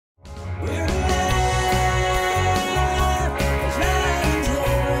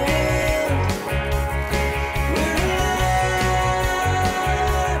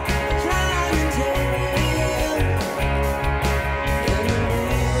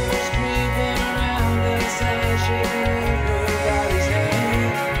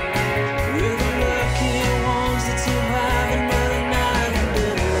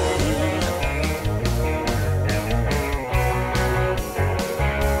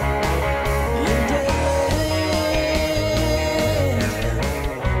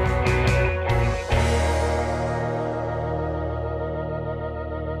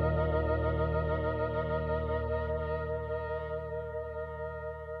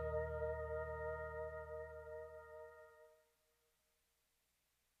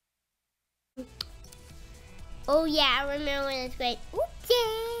Oh yeah, I remember when it's great.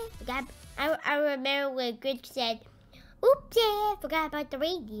 Oopsie! I remember when Grinch said, "Oopsie! Forgot about the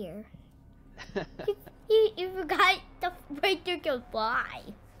reindeer." you forgot the reindeer could fly.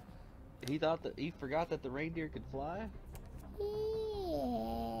 He forgot that the reindeer could fly?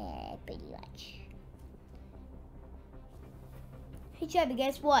 Yeah, pretty much. Hey Chubby,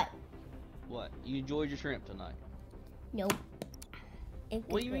 guess what? What? You enjoyed your shrimp tonight? Nope.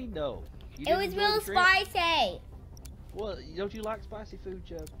 What do you mean no? It was real spicy. Well, don't you like spicy food,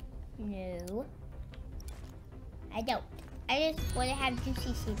 Chubb? No. I don't. I just want to have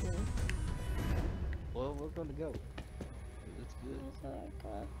juicy seafood. Well, we're going to go. That's good.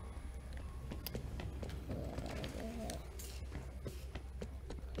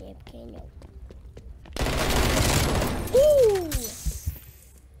 Okay, no. Ooh!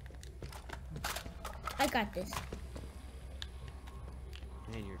 I got this.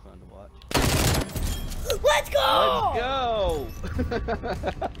 Man, you're fun to watch. Let's go! Let's go!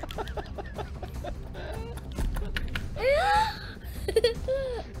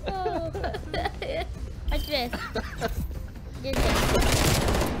 Oh. Watch this.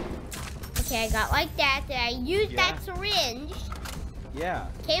 Okay, I got like that. Then I used that syringe. Yeah.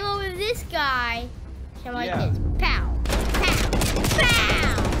 Came over to this guy. So like this. Pow! Pow!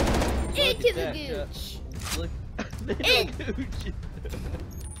 Pow! Into the gooch. Look. The gooch.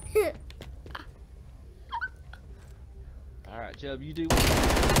 Alright, Chubb, you do one.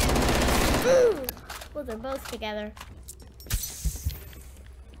 Well, they're both together.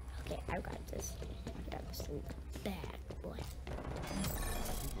 Okay, I've got this. I got this in the back, boy.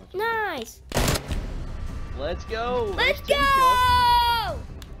 Nice! Let's go! Let's go!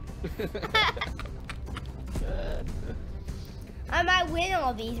 I might win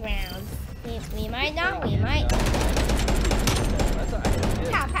all these rounds. We might not, we might. That's all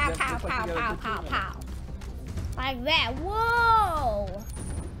right. Pow, pow, pow, pow, pow, pow, pow. Like that. Whoa!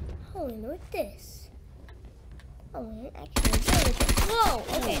 Holy, look at this. Oh, actually, whoa!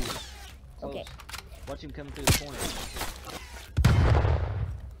 Okay. Okay. Watch him come through the corner.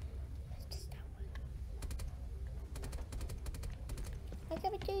 I'm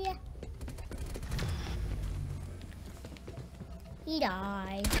coming to you. He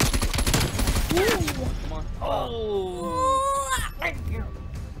died. Come on. Oh!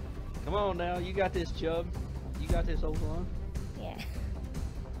 Come on now, you got this, Chubb. You got this, old one. Yeah.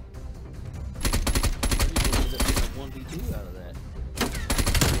 Maybe we'll end up getting a 1v2 out of that.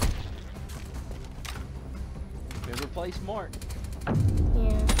 Remember, play smart.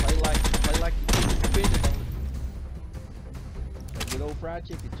 Yeah. Play like you're dependent on it. That good old fried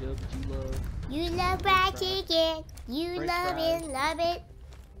chicken, Chubb, that you love. You love fried chicken. You French love fries. it, love it.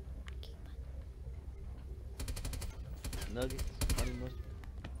 Nuggets, honey mustard.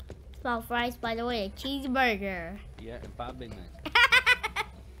 Small fries, by the way, a cheeseburger. Yeah, and 5 Big Macs.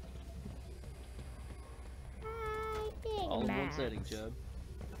 All in one setting, Chubb.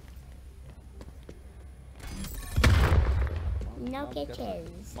 No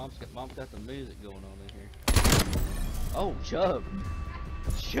kitchens. Mom's got the music going on in here. Oh, Chubb.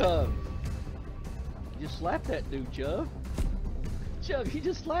 Chubb. You just slapped that dude, Chubb. Chubb, you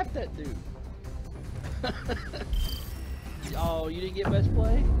just slapped that dude. Oh, you didn't get best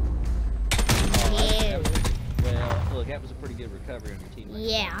play? Yeah. Well, look, that was a pretty good recovery on your teammate.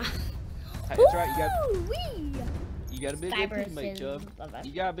 Yeah. Hey, that's right, you gotta be a good teammate, Chubb.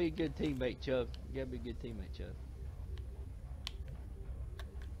 You gotta be a good teammate, Chubb. You gotta be a good teammate, Chubb.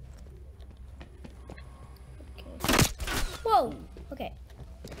 Okay. Whoa! Okay.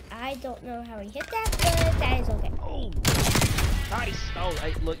 I don't know how he hit that, but that is okay. Oh! Nice! Oh,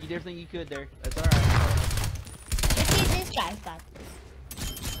 hey, look, you did everything you could there. That's alright. Let's see if this guy's got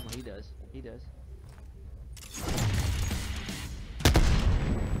this. Well, he does. He does.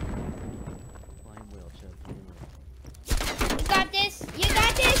 Playing well, Chubb. Playing well. You got this! You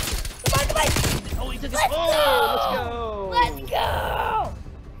got this! Come on, come on! Oh, he took it! Let's Oh, go! let's go!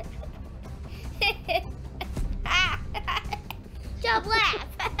 Let's go! Chubb, laugh!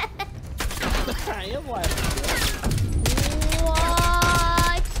 I am laughing.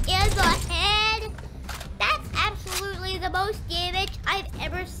 What in the head? That's absolutely the most damage I've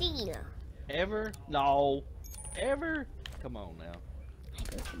ever seen. Ever? No. Ever? Come on now.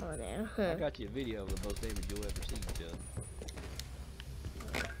 Come on now. I got you a video of the most damage you'll ever see, Chubb.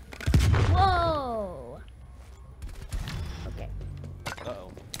 Whoa. Okay.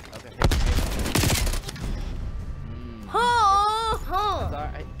 Uh-oh. Okay. Oh, That's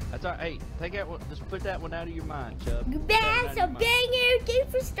alright. That's alright. Hey, take that one. Just put that one out of your mind, Chubb. That's a banger game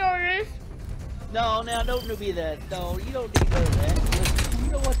for starters. No, now don't be that. No, you don't need none of that.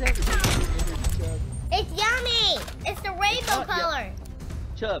 You know what that is, Chubb? It's yummy. It's the rainbow color.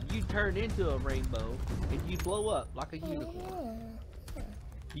 Chubb, you turn into a rainbow and you blow up like a unicorn.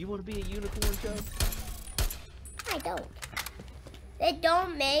 You want to be a unicorn, Chubb? I don't. They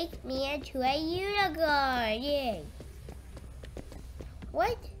don't make me into a unicorn. Yay.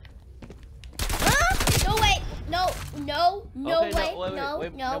 What? No way. No Okay, way. No,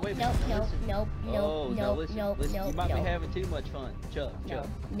 wait, No. You might be having too much fun. Chubb.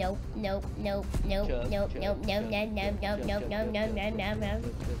 No.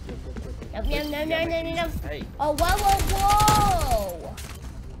 Hey. Oh, whoa.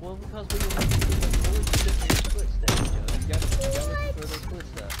 Well, because we were listen to footsteps, Chubb. You gotta listen for those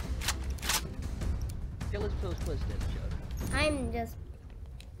footsteps. You gotta listen for those footsteps, Chubb. I'm just...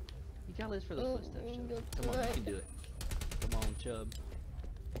 You gotta listen for those footsteps, Chubb. Come on, you can do it. Come on, Chubb.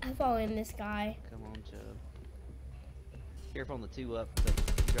 I fall in this guy. Come on, Chubb. Careful on the 2 up.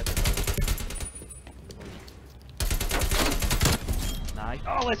 Right there. Nice.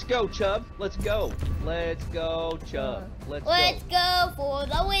 Oh, let's go, Chubb. Let's go. Let's go, Chubb. Let's go for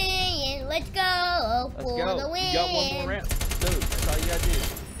the win. Let's go for the win. You got 1 more round. Dude, that's all you gotta do.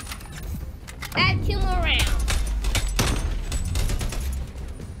 I have 2 more rounds.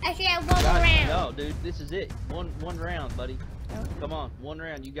 Actually, I have 1 more round. No, dude, this is it. One round, buddy. Oh. Come on, 1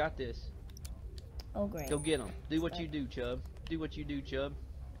 round. You got this. Oh, great. Go get him. Do what you do, Chubb. Do what you do, Chubb.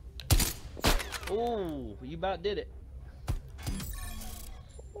 Oh, you about did it.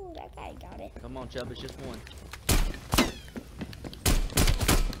 Ooh, that guy got it. Come on, Chubb. It's just 1.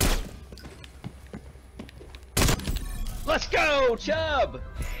 Let's go, Chubb.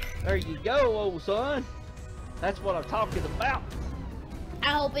 There you go, old son. That's what I'm talking about. I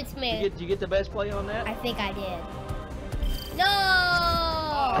hope it's me. Did you get the best play on that? I think I did. No!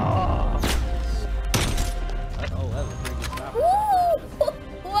 Oh, that was a pretty good stop.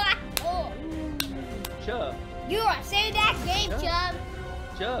 Wow! Chubb. You are saving that game, Chubb.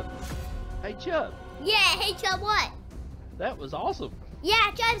 Chubb. Hey, Chubb. Yeah, hey, Chubb, what? That was awesome.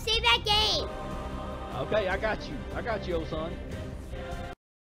 Yeah, Chubb, save that game. Okay, I got you. I got you, old son.